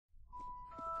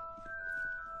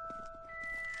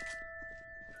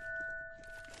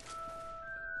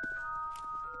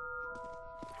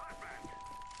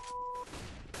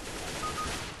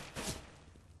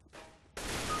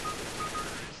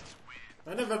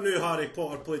never knew Harry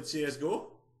Potter played CSGO.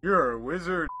 You're a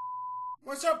wizard.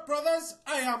 What's up, brothers?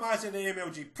 I am As the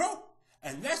MLG Pro,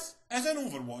 and this is an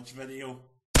Overwatch video.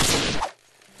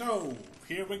 So,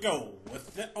 here we go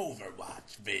with the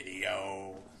Overwatch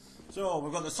video. So,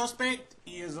 we've got the suspect.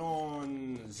 He is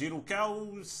on 0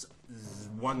 kills,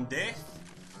 1 death,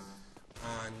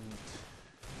 and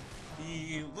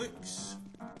he looks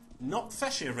not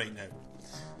fishy right now.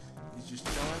 He's just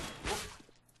chilling. Oh.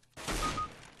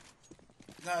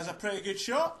 That is a pretty good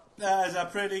shot. That is a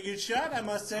pretty good shot, I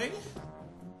must say.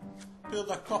 Pulled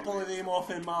a couple of them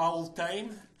off in my old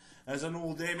time as an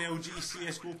old MLG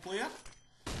CSGO player.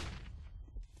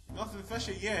 Nothing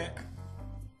fishy yet.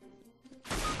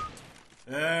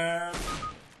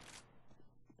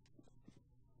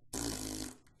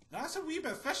 That's a wee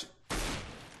bit fishy.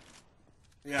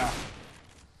 Yeah.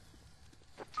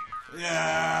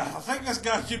 Yeah, I think this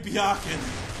guy could be hacking.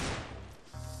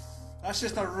 That's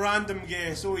just a random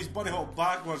guess. Oh, he's bunny hop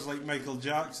backwards like Michael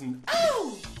Jackson.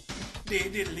 Ow!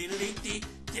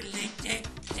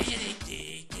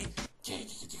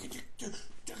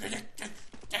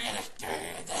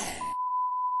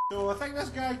 So I think this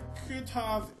guy could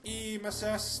have aim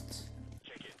assist,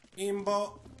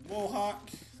 aimbot, wall hack.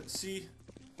 Let's see.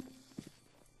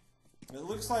 It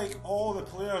looks like all the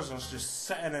players are just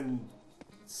sitting in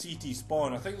CT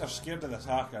spawn. I think they're scared of this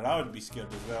hacker. I would be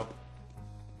scared as well.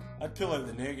 I'd pull out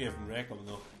the negative and wreck him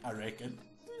though, I reckon.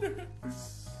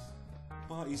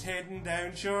 But he's heading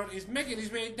down short, he's making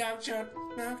his way down short,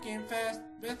 knocking fast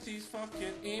with these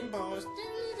fucking aimbots.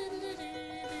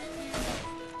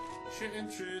 Shooting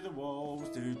through the walls,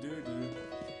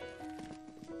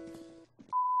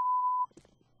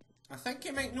 I think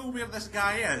you might know where this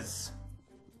guy is.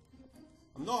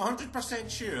 I'm not 100%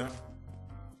 sure,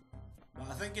 but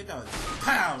I think he does.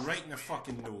 Pow! Right in the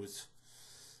fucking nose.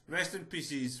 Rest in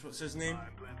pieces. What's his name?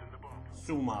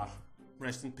 Somar.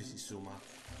 Rest in pieces, Somar.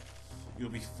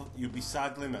 You'll be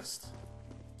sadly missed.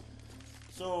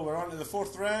 So we're on to the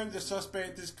 4th round. The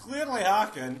suspect is clearly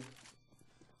hacking.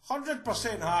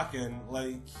 100% hacking.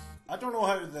 Like, I don't know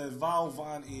how the Valve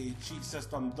anti-cheat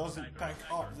system doesn't pick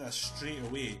up this straight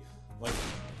away. Like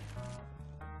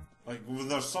well,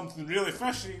 there's something really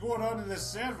fishy going on in this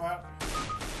server.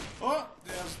 Oh,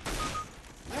 there's...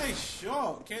 Nice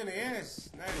shot, Kenny S.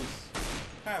 Nice.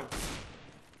 How?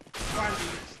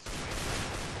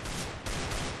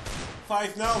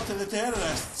 5-0 to the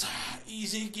terrorists.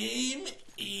 Easy game,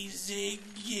 easy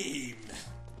game.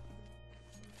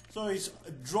 So he's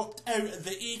dropped out of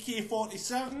the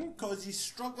AK-47 because he's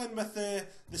struggling with the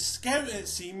scout, it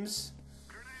seems.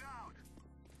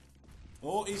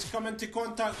 Oh, he's come into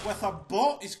contact with a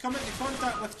bot. He's come into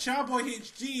contact with Chaboy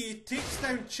HD. He takes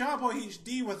down Chaboy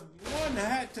HD with 1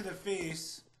 hit to the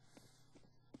face.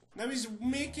 Now he's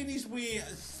making his way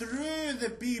through the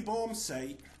B bomb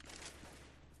site.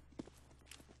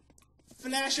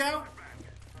 Flash out.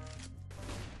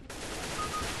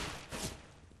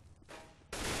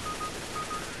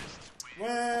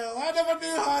 Well, I never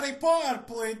knew Harry Potter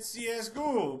played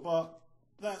CSGO, but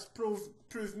that's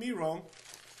proved me wrong.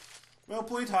 Well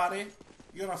played, Harry.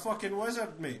 You're a fucking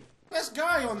wizard, mate. This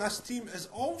guy on this team is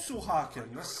also hacking.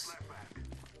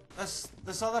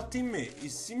 This other teammate, he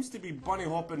seems to be bunny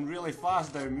hopping really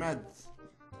fast down mid.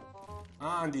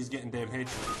 And he's getting damn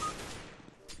headshots.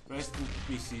 Rest in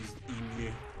pieces,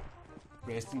 Emu.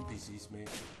 Rest in pieces, mate.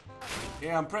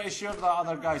 Yeah, I'm pretty sure that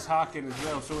other guy's hacking as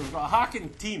well. So we've got a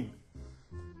hacking team.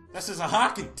 This is a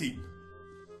hacking team.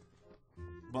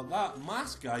 But that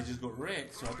mask guy just got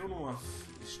wrecked, so I don't know if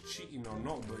he's cheating or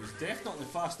not, but he's definitely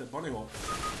fast at bunny hop.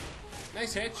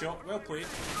 Nice headshot, well played.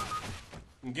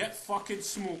 And get fucking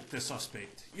smoked, the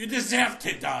suspect. You deserve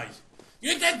to die!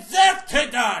 You deserve to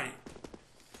die!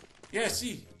 Yeah,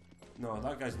 see? No,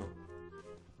 that guy's not.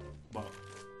 But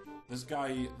this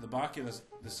guy, the back of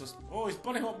the suspect. Oh, he's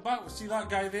bunny hopping back. See that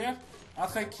guy there? I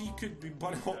think he could be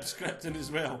bunny hop scripting as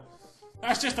well.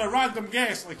 That's just a random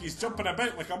guess, like he's jumping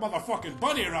about like a motherfucking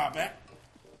bunny rabbit.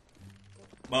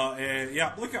 But,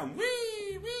 yeah, look at him.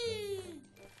 Wee! Wee!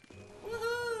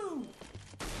 Woohoo!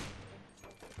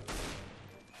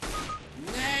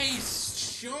 Nice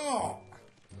shot!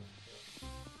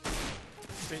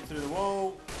 Straight through the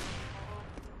wall.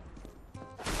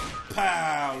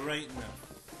 Pow! Right in the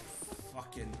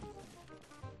fucking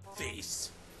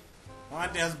face.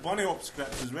 And he has bunny hop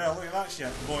scripts as well. Look at that shit.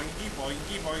 Boinky,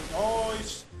 boinky, boink. Oh,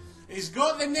 he's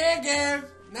got the negative.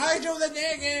 Nigel the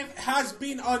negative has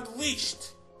been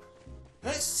unleashed.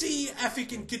 Let's see if he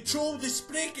can control the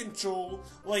spray control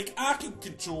like I can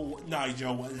control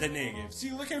Nigel the negative.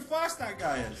 See, look how fast that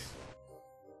guy is.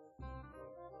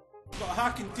 Got a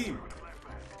hacking team.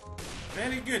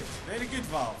 Very good,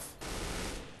 Valve.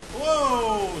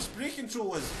 Whoa, spray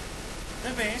control is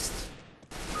the best.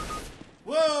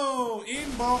 Whoa,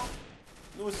 aimbot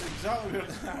knows exactly where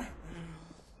they are.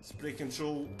 Spray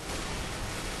control,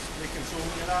 look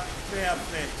at that.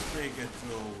 Perfect spray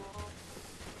control.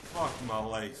 Fuck my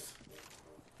life.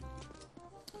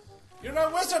 You're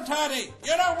a wizard, Harry!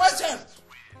 You're a wizard!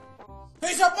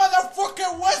 He's a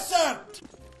motherfucking wizard!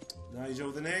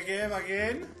 Nigel the Negev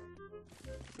again.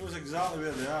 Knows exactly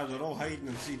where they are. They're all hiding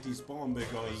in CT spawn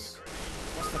because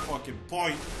what's the fucking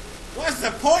point? What's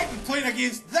the point in playing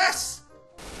against this?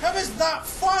 How is that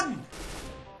fun?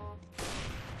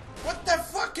 What the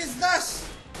fuck is this?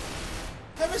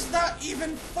 How is that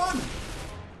even fun?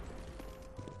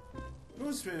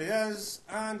 Knows where he is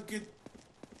and good.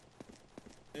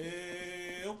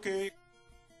 Okay.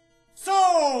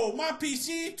 So, my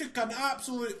PC took an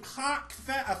absolute hack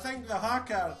fit. I think the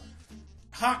hacker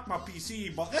hacked my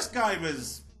PC, but this guy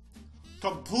was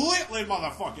completely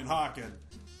motherfucking hacking.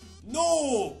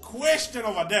 No question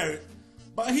of a doubt.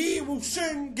 But he will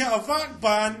soon get a VAC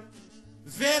ban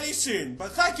very soon.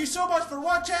 But thank you so much for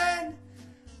watching.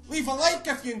 Leave a like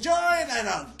if you enjoyed, and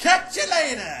I'll catch you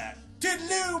later.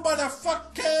 Toodaloo,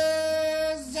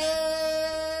 motherfuckers!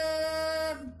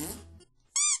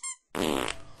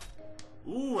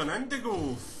 Ooh, an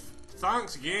indigo.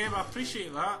 Thanks, Gabe. I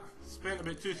appreciate that. Spent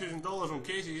about $2,000 on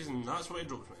cases, and that's what he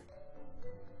drops me.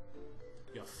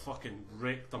 You fucking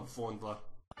rectum fondler.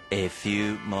 A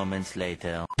few moments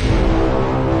later. Oh,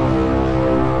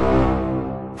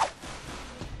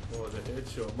 the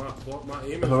headshot. My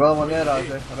aim is another one there,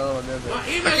 Isaac. Another one there. My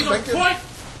aim is on point!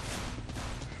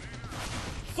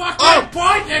 Fucking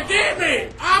point, you gave me!